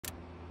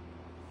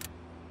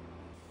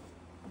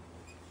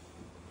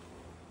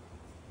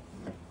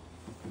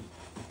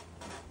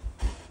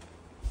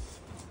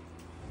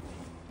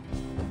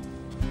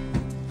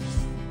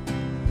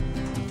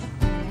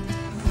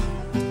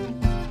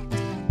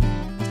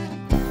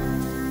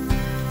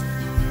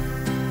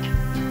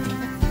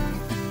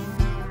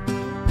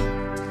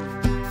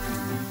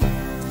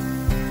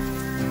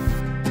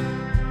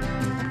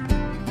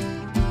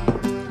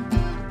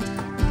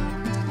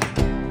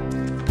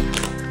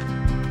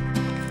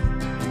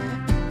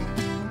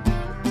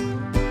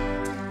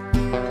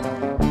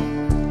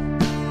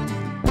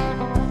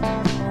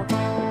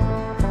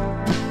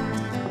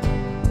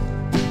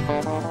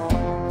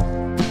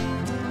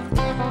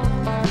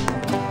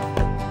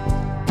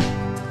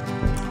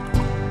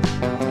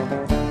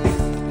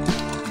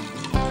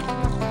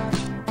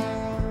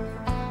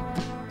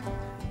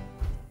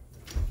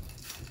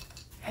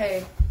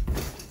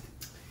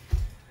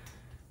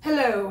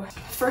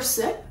first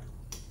sip,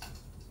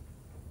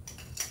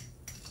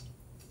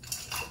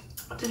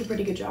 I did a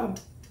pretty good job,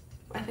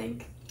 I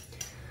think.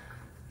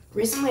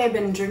 Recently I've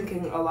been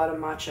drinking a lot of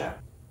matcha.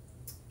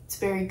 It's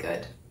very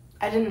good.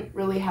 I didn't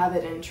really have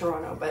it in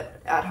Toronto,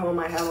 but at home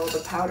I have all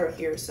the powder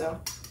here, so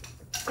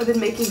I've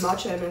been making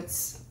matcha and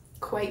it's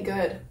quite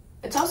good.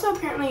 It's also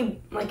apparently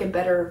like a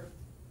better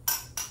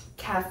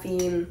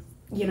caffeine,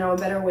 you know, a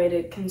better way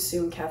to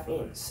consume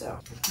caffeine, so.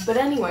 But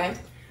anyway,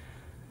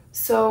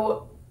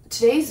 so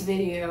today's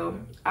video,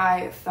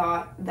 I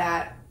thought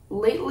that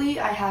lately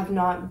I have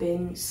not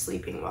been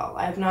sleeping well.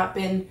 I have not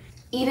been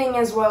eating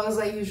as well as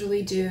I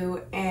usually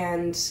do,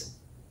 and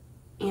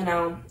you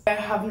know, I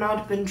have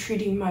not been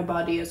treating my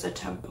body as a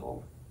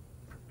temple.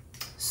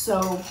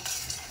 So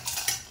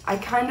I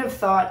kind of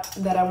thought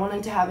that I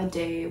wanted to have a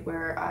day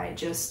where I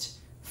just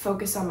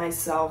focus on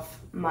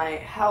myself, my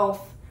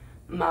health,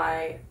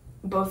 my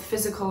both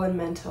physical and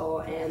mental,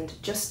 and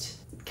just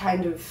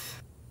kind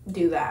of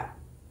do that.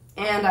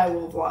 And I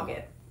will vlog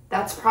it.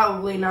 That's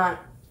probably not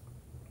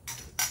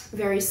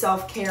very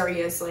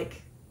self-care-y,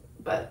 like,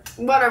 but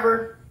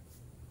whatever.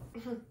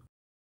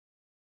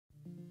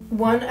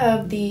 One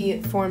of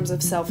the forms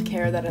of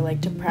self-care that I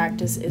like to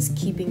practice is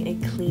keeping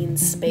a clean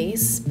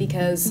space,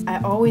 because I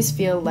always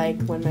feel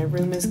like when my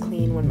room is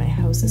clean, when my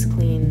house is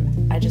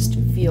clean, I just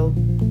feel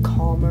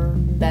calmer,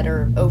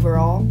 better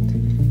overall.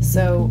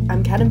 So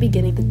I'm kind of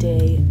beginning the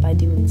day by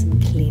doing some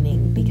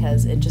cleaning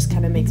because it just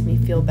kind of makes me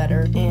feel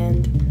better.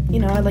 And, you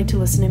know, I like to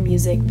listen to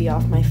music, be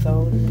off my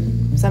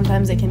phone.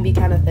 Sometimes it can be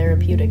kind of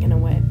therapeutic in a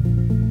way.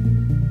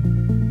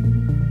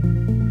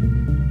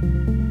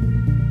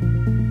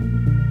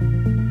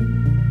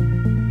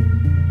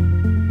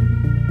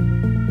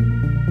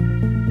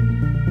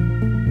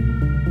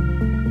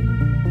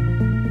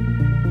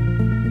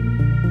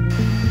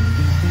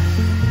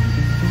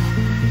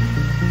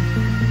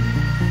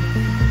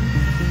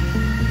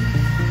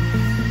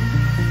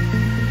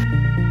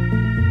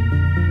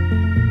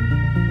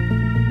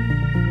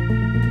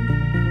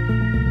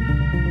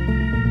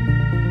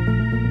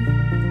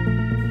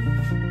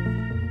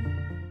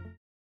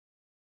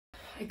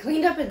 I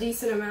cleaned up a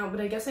decent amount, but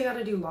I guess I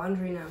gotta do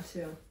laundry now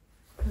too,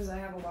 because I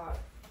have a lot.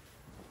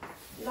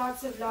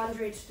 Lots of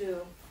laundry to do.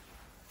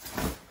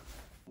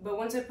 But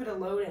once I put a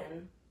load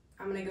in,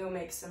 I'm gonna go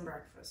make some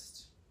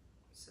breakfast.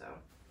 So.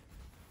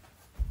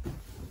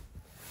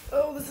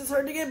 Oh, this is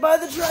hard to get by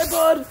the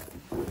tripod.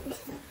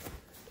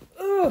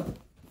 Ugh.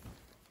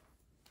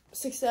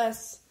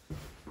 Success.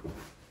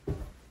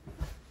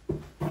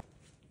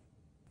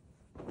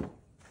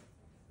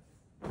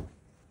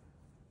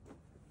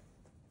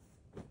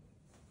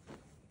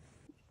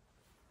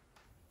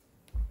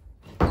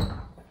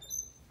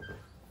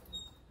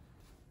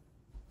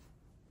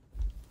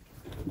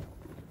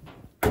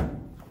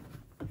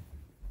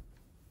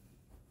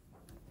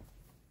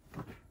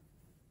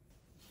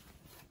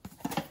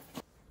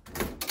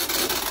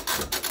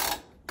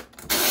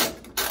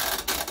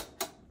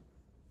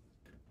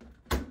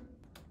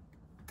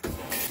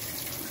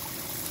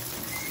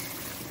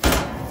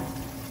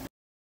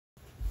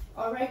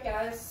 Alright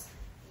guys,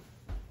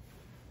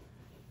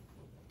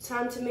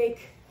 time to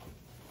make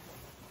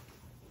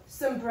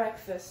some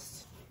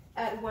breakfast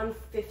at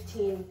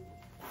 1:15.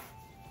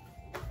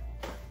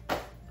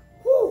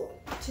 Whew!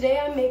 Today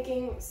I'm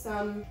making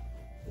some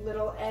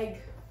little egg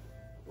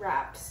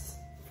wraps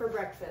for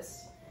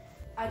breakfast.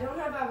 I don't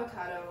have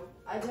avocado,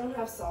 I don't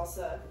have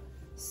salsa,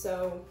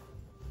 so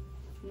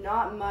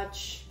not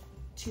much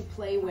to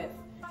play with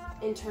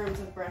in terms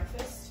of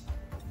breakfast,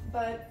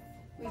 but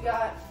we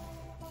got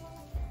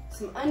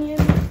some onion,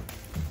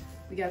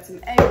 we got some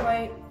egg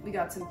white, we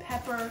got some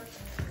pepper,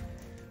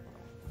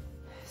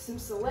 some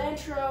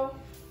cilantro.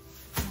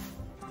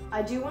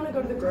 I do want to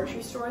go to the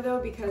grocery store though,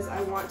 because I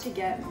want to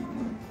get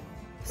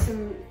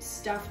some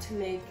stuff to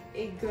make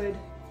a good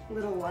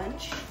little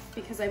lunch,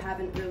 because I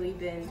haven't really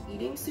been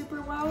eating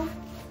super well.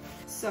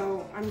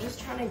 So I'm just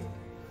trying to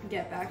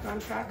get back on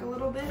track a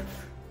little bit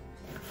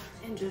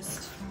and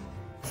just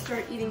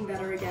start eating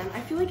better again. I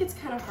feel like it's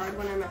kind of hard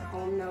when I'm at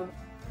home though.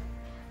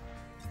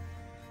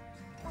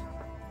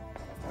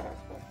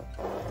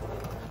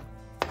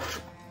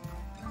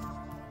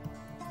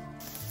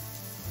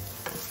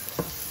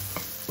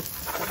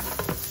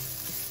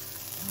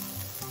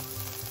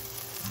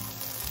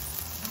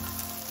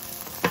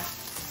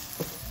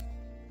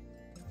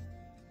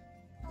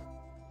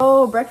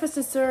 Oh, breakfast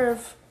is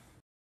served.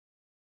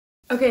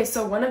 Okay,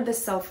 so one of the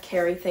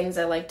self-care things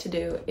I like to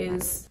do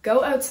is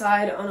go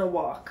outside on a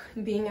walk.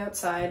 Being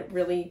outside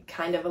really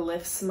kind of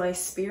lifts my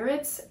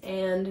spirits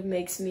and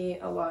makes me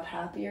a lot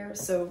happier.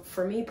 So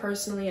for me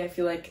personally, I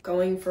feel like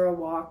going for a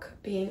walk,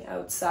 being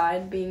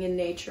outside, being in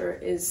nature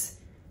is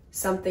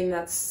something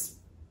that's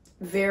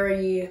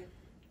very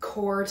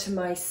core to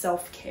my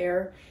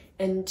self-care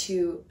and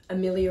to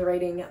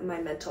ameliorating my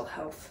mental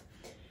health.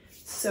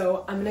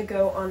 So I'm gonna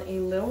go on a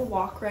little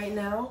walk right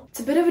now. It's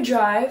a bit of a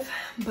drive,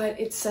 but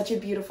it's such a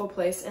beautiful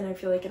place and I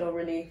feel like it'll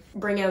really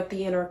bring out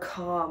the inner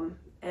calm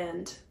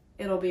and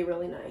it'll be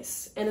really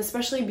nice. And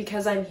especially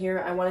because I'm here,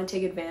 I want to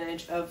take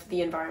advantage of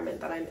the environment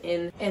that I'm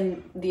in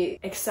and the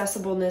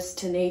accessibleness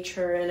to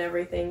nature and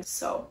everything.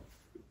 So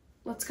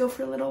let's go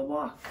for a little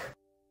walk.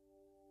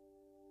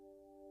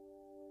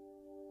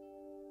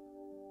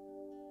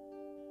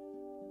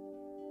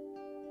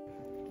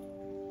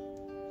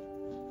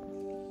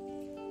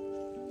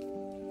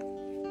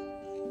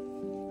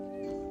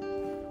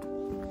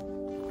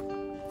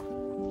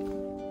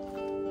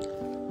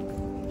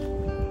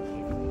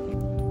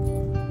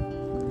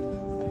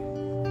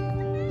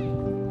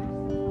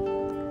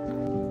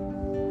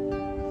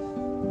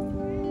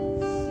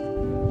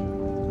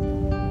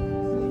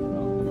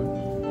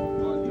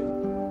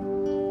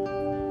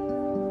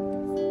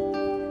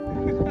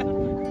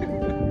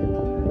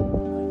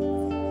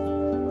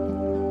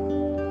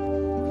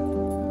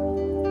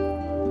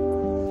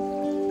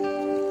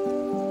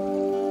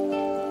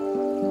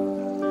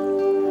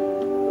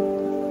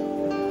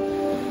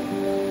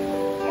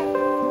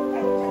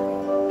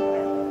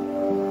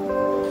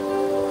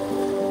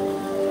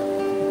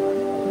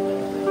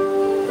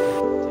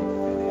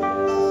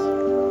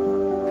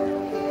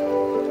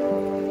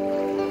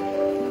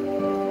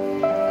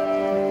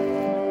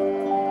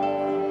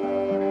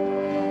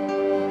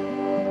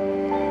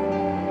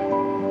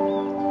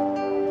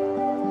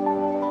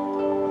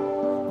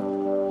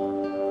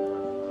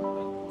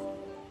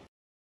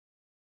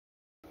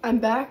 I'm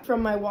back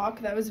from my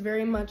walk. That was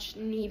very much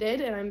needed,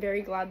 and I'm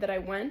very glad that I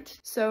went.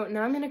 So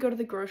now I'm gonna go to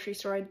the grocery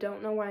store. I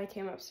don't know why I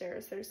came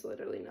upstairs. There's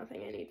literally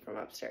nothing I need from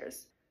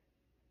upstairs.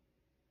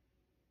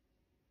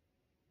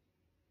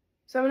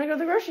 So I'm gonna go to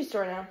the grocery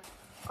store now.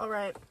 All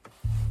right.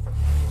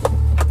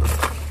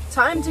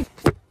 Time to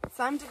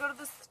go to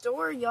the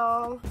store,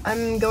 y'all.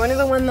 I'm going to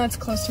the one that's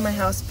close to my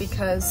house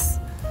because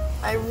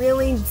I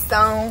really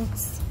don't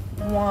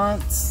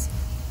want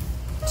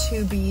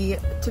to be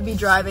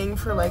driving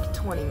for like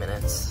 20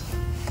 minutes.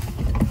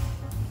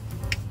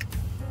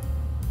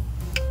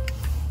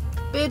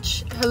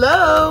 Bitch,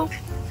 hello?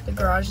 The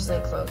garage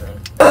isn't closing.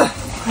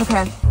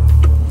 Okay,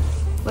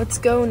 let's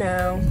go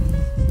now.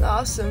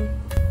 Awesome.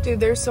 Dude,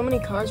 there's so many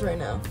cars right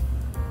now.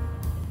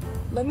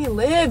 Let me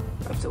live.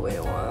 I have to wait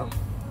a while.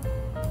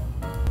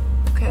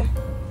 Okay,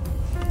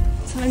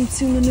 time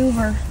to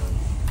maneuver.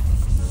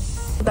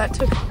 That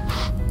took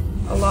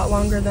a lot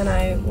longer than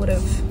I would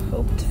have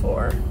hoped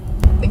for.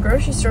 The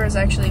grocery store is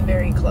actually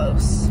very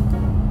close,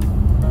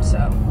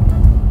 so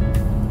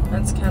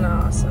that's kind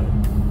of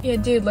awesome. Yeah,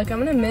 dude, like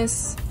I'm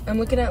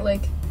looking at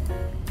like,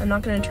 I'm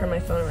not gonna turn my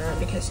phone around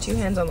because 2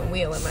 hands on the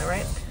wheel, am I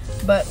right?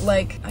 But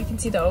like, I can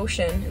see the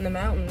ocean and the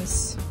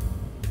mountains.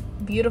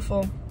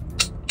 Beautiful.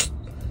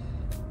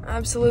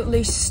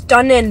 Absolutely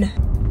stunning.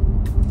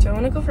 Do I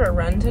want to go for a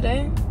run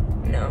today?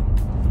 No.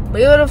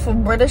 Beautiful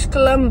British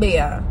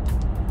Columbia.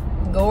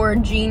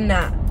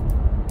 Gorgina.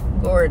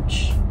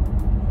 Gorge.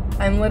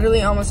 I'm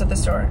literally almost at the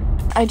store.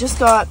 I just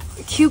got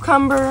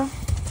cucumber,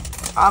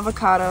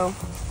 avocado,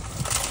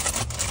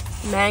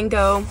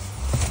 mango,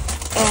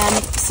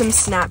 and some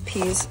snap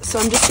peas. So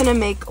I'm just gonna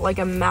make like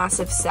a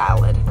massive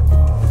salad.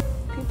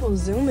 People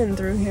zooming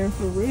through here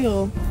for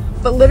real.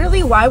 But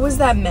literally, why was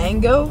that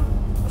mango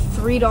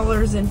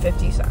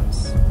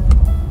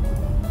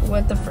 $3.50?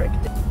 What the frick?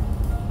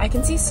 I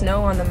can see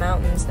snow on the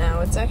mountains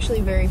now. It's actually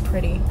very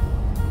pretty.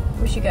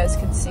 Wish you guys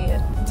could see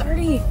it.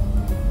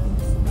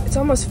 It's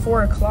almost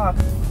 4 o'clock.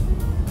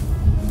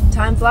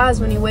 Time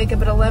flies when you wake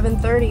up at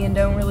 11:30 and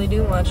don't really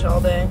do much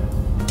all day.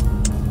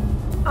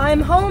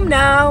 I'm home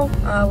now.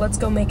 Let's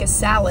go make a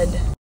salad.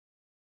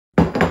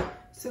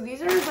 So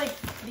these are like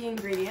the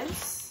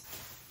ingredients.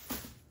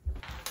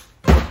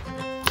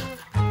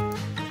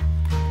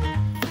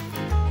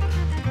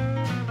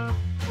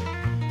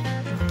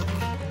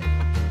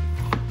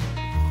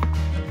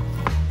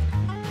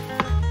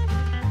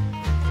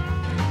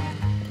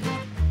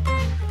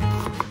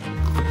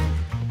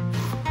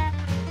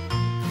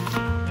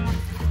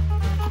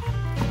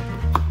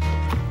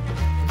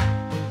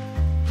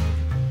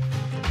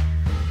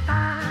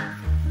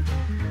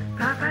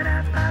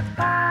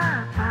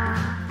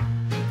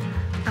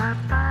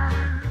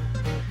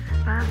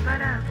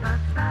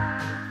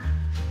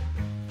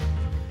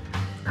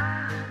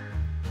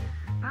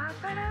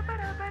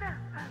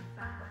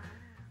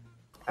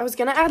 I was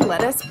gonna add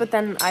lettuce, but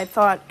then I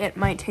thought it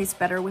might taste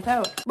better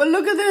without. But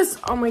look at this!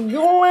 Oh my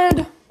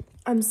god!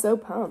 I'm so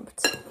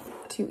pumped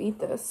to eat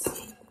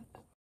this.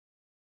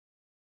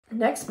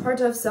 Next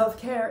part of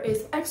self-care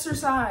is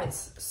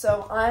exercise.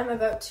 So I'm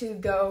about to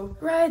go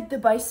ride the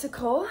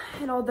bicycle,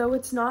 and although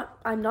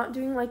I'm not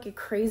doing like a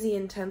crazy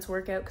intense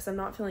workout because I'm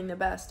not feeling the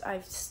best,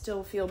 I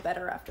still feel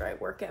better after I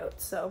work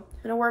out. So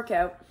I'm gonna work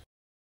out.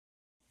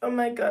 Oh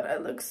my god, I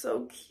look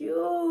so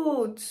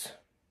cute.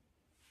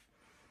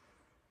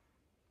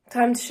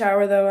 Time to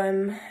shower though,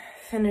 I'm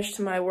finished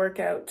my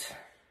workout.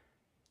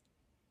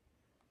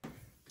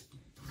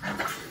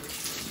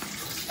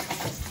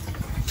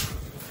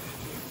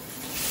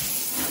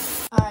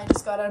 I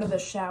just got out of the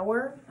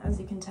shower. As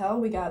you can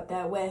tell, we got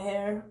that wet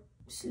hair,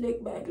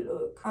 slick back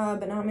look.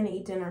 But now I'm gonna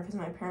eat dinner because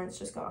my parents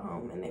just got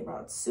home and they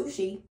brought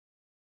sushi.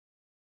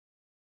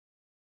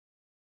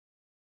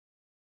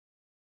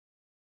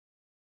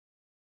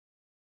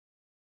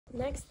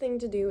 Next thing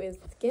to do is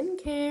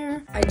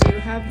skincare. I do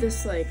have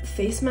this like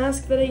face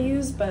mask that I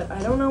use, but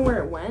I don't know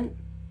where it went.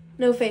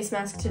 No face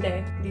mask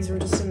today. These were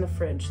just in the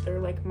fridge. They're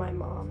like my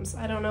mom's.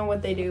 I don't know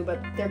what they do,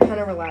 but they're kind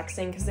of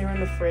relaxing because they were in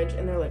the fridge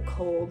and they're like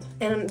cold.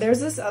 And there's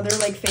this other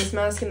like face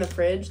mask in the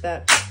fridge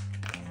that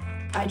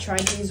I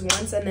tried to use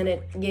once and then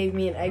it gave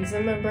me an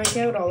eczema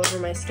breakout all over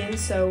my skin,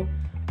 so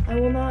I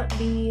will not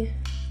be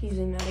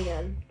using that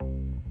again.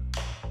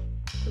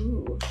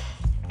 Ooh.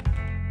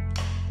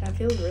 That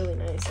feels really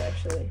nice,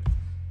 actually.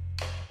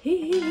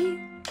 Hee hee hee.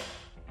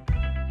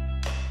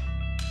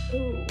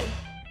 Ooh.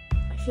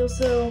 I feel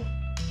so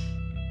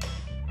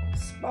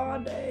spa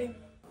day.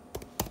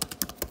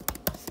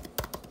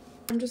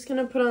 I'm just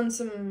gonna put on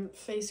some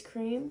face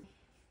cream.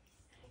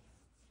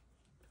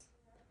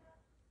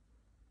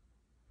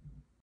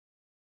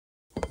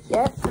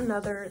 Yet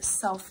another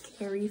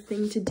self-care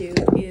thing to do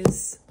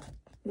is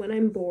when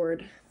I'm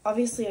bored.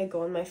 Obviously, I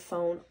go on my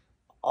phone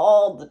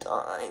all the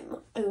time.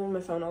 I go on my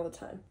phone all the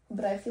time.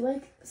 But I feel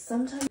like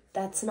sometimes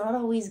that's not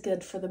always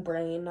good for the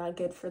brain, not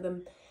good for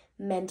the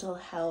mental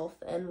health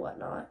and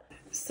whatnot.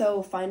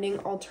 So finding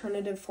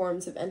alternative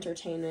forms of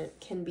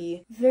entertainment can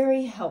be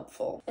very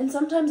helpful. And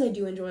sometimes I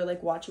do enjoy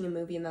like watching a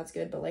movie and that's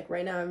good, but like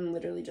right now I'm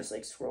literally just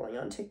like scrolling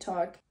on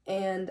TikTok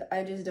and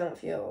I just don't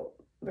feel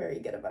very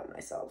good about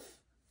myself.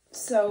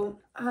 So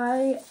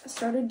I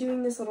started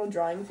doing this little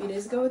drawing a few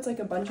days ago. It's like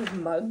a bunch of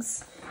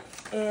mugs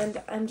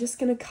and I'm just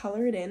gonna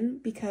color it in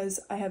because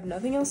I have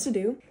nothing else to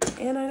do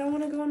and I don't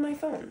want to go on my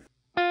phone.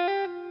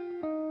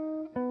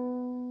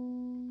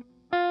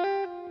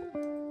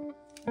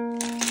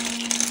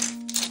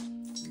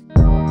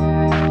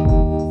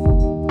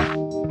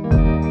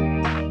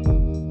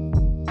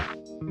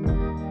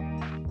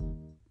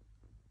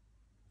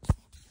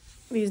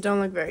 These don't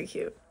look very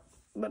cute,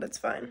 but it's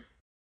fine.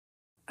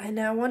 I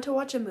now want to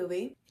watch a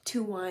movie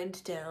to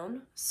wind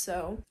down,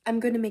 so I'm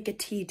going to make a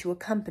tea to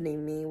accompany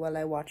me while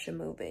I watch a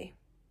movie.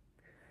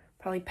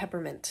 Probably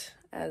peppermint,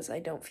 as I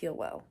don't feel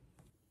well.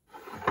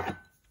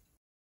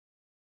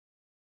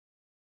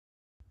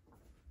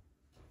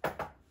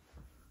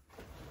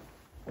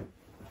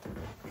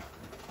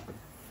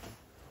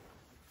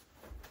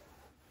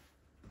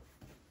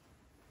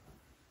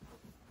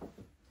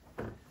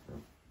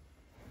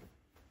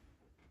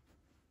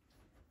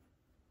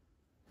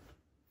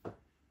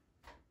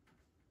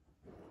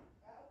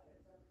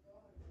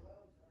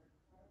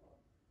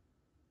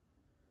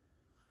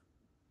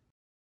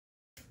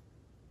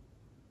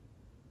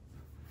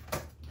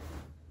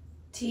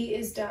 Tea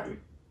is done.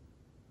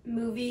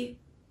 Movie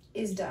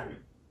is done.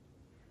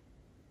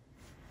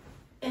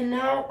 And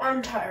now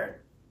I'm tired.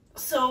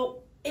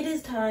 So it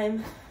is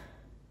time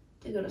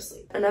to go to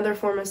sleep. Another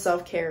form of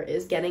self-care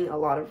is getting a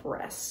lot of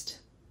rest.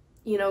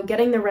 You know,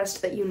 getting the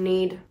rest that you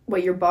need,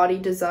 what your body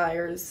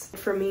desires.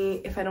 For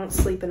me, if I don't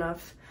sleep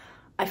enough,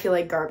 I feel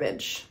like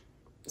garbage.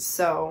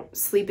 So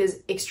sleep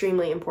is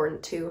extremely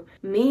important to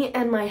me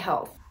and my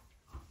health.